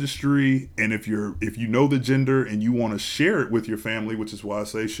your registry, and if you know the gender and you want to share it with your family, which is why I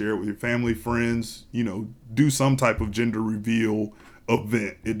say share it with your family, friends. Do some type of gender reveal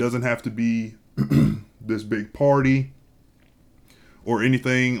event. It doesn't have to be this big party or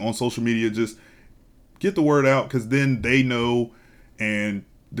anything on social media. Just get the word out, because then they know, and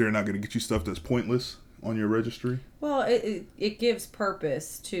they're not going to get you stuff that's pointless on your registry. Well, it gives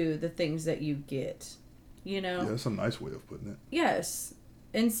purpose to the things that you get. Yeah, that's a nice way of putting it. Yes.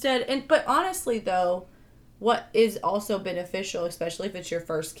 But honestly though, what is also beneficial, especially if it's your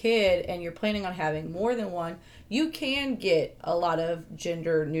first kid and you're planning on having more than one, you can get a lot of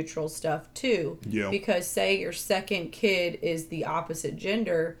gender neutral stuff too. Yeah. Because say your second kid is the opposite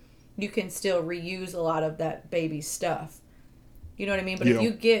gender, you can still reuse a lot of that baby stuff. You know what I mean? But yeah.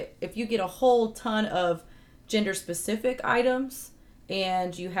 if you get a whole ton of gender specific items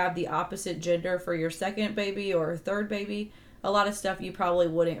and you have the opposite gender for your second baby or third baby, a lot of stuff you probably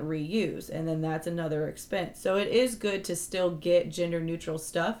wouldn't reuse, and then that's another expense. So it is good to still get gender neutral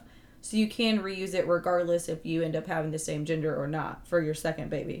stuff so you can reuse it regardless if you end up having the same gender or not for your second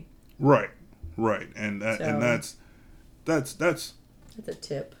baby. Right. And that's a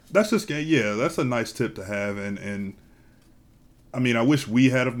tip. That's just that's a nice tip to have, and I mean, I wish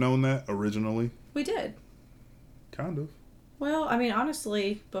we had have known that originally. We did. Kind of. Well, I mean,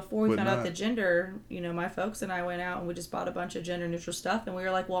 honestly, before we found out the gender, my folks and I went out and we just bought a bunch of gender neutral stuff, and we were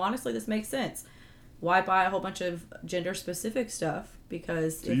like, well, honestly, this makes sense. Why buy a whole bunch of gender specific stuff?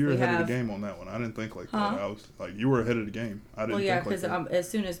 Because so you were ahead of the game on that one. I didn't think like that. I was like, you were ahead of the game. I didn't. Well, yeah, because as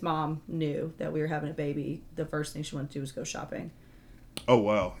soon as Mom knew that we were having a baby, the first thing she wanted to do was go shopping. Oh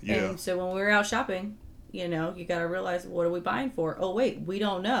wow, yeah. And so when we were out shopping, you got to realize, what are we buying for? Oh wait, we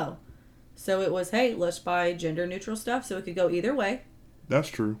don't know. So it was, hey, let's buy gender neutral stuff so it could go either way. That's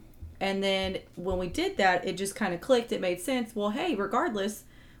true. And then when we did that, it just kind of clicked. It made sense. Well, hey, regardless,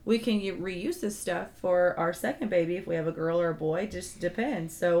 we can reuse this stuff for our second baby if we have a girl or a boy. Just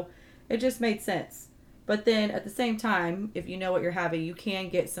depends. So it just made sense. But then at the same time, if you know what you're having, you can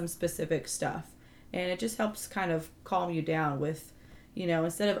get some specific stuff. And it just helps kind of calm you down with,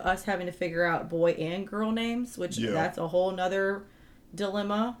 instead of us having to figure out boy and girl names, which that's a whole nother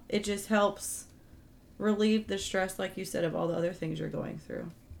dilemma. It just helps relieve the stress, like you said, of all the other things you're going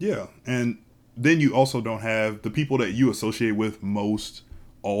through. Yeah, and then you also don't have the people that you associate with most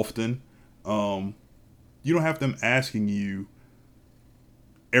often. You don't have them asking you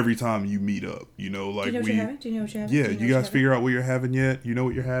every time you meet up. Like, do you know what you're having? Do you know what you're having? Yeah, you guys figure out what you're having yet? You know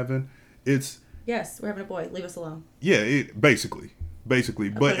what you're having? Yes, we're having a boy. Leave us alone. Yeah, basically, but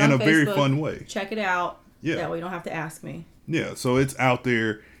in a Facebook, very fun way. Check it out. Yeah, that way you don't have to ask me. Yeah, so it's out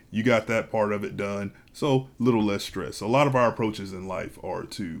there. You got that part of it done. So a little less stress. A lot of our approaches in life are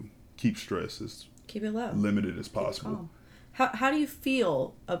to keep stress as limited as possible. How do you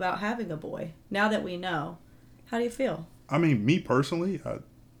feel about having a boy now that we know? How do you feel? I mean, me personally,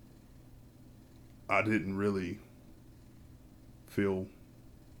 I didn't really feel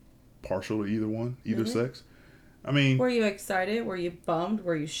partial to either sex. I mean, were you excited? Were you bummed?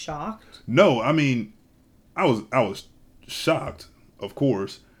 Were you shocked? No, I mean, I was shocked, of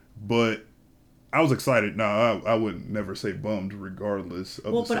course, but I was excited. No, I would never say bummed, regardless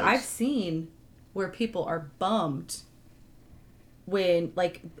of the sex. I've seen where people are bummed when,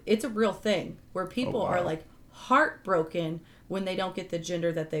 like, it's a real thing where people are like heartbroken when they don't get the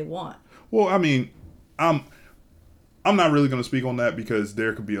gender that they want. Well, I mean, I'm not really going to speak on that because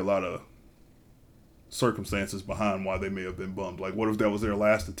there could be a lot of circumstances behind why they may have been bummed. Like, what if that was their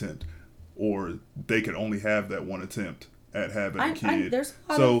last attempt, or they could only have that one attempt at having a kid? There's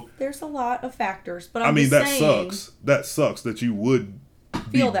a lot of factors, but sucks. That sucks that you would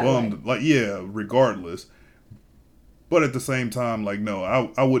be bummed. Way. Like, yeah, regardless. But at the same time, like, no,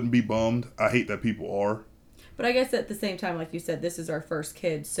 I wouldn't be bummed. I hate that people are. But I guess at the same time, like you said, this is our first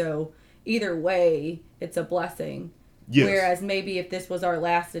kid, so either way, it's a blessing. Yes. Whereas maybe if this was our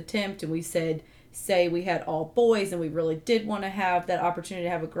last attempt and we say we had all boys and we really did want to have that opportunity to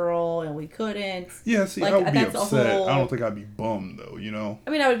have a girl and we couldn't. Yeah, see, like, I would be upset. I don't think I'd be bummed, though, you know? I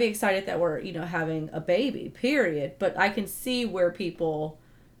mean, I would be excited that we're, having a baby, period. But I can see where people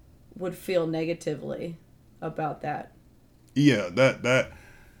would feel negatively about that. Yeah,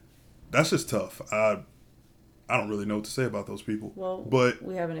 that's just tough. I don't really know what to say about those people. Well, but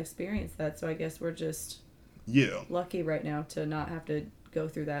we haven't experienced that, so I guess we're just lucky right now to not have to go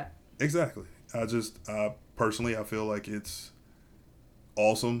through that. Exactly. Personally, I feel like it's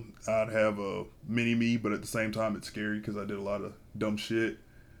awesome. I'd have a mini me, but at the same time, it's scary because I did a lot of dumb shit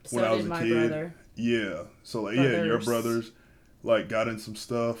when I was a kid. Brother. Yeah. So, like, your brothers, like, got in some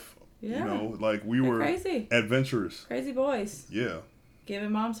stuff. Yeah. Like, we were crazy. Adventurous. Crazy boys. Yeah.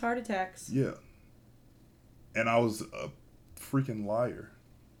 Giving moms heart attacks. Yeah. And I was a freaking liar.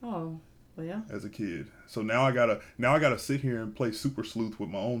 Oh, well, yeah. As a kid. So now I gotta sit here and play super sleuth with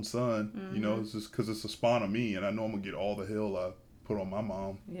my own son. Mm-hmm. It's just because it's a spawn of me, and I know I'm gonna get all the hell I put on my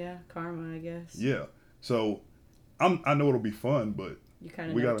mom. Yeah, karma, I guess. Yeah. So I know it'll be fun, but you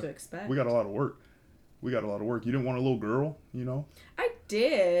kind of know what to expect. We got a lot of work. You didn't want a little girl, I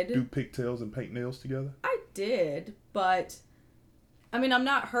did. Do pigtails and paint nails together? I did, but I mean, I'm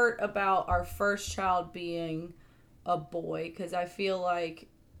not hurt about our first child being a boy, because I feel like,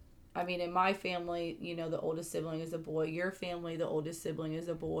 I mean, in my family, the oldest sibling is a boy. Your family, the oldest sibling is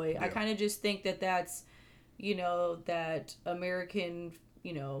a boy. Yeah. I kind of just think that that's, that American,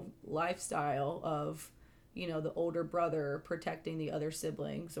 lifestyle of, the older brother protecting the other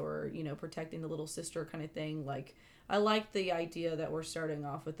siblings, or, protecting the little sister kind of thing. Like, I like the idea that we're starting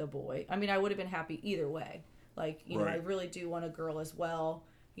off with a boy. I mean, I would have been happy either way. Like, right. I really do want a girl as well,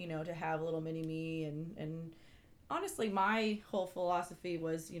 to have a little mini me. And honestly, my whole philosophy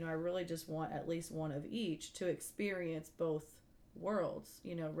was, I really just want at least one of each to experience both worlds,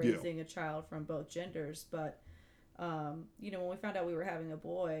 raising a child from both genders. But, when we found out we were having a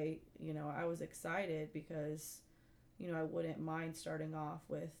boy, I was excited because, I wouldn't mind starting off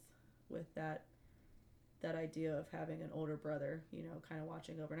with that idea of having an older brother, kind of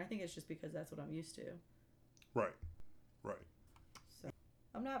watching over. And I think it's just because that's what I'm used to. Right. So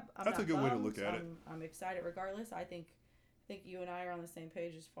that's a good way to look at it. I'm excited regardless. I think you and I are on the same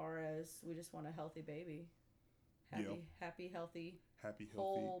page as far as we just want a healthy baby. Happy, healthy,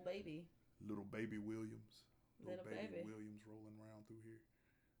 whole baby. Little baby Williams. Little baby Williams rolling around through here,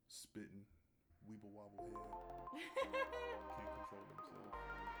 spitting, weeble wobble head. Can't control himself.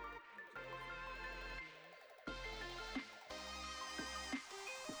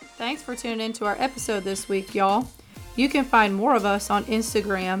 Thanks for tuning in to our episode this week, y'all. You can find more of us on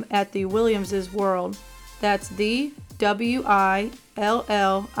Instagram at the Williamses World. That's the WILLIAMSES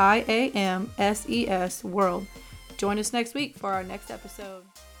World. Join us next week for our next episode.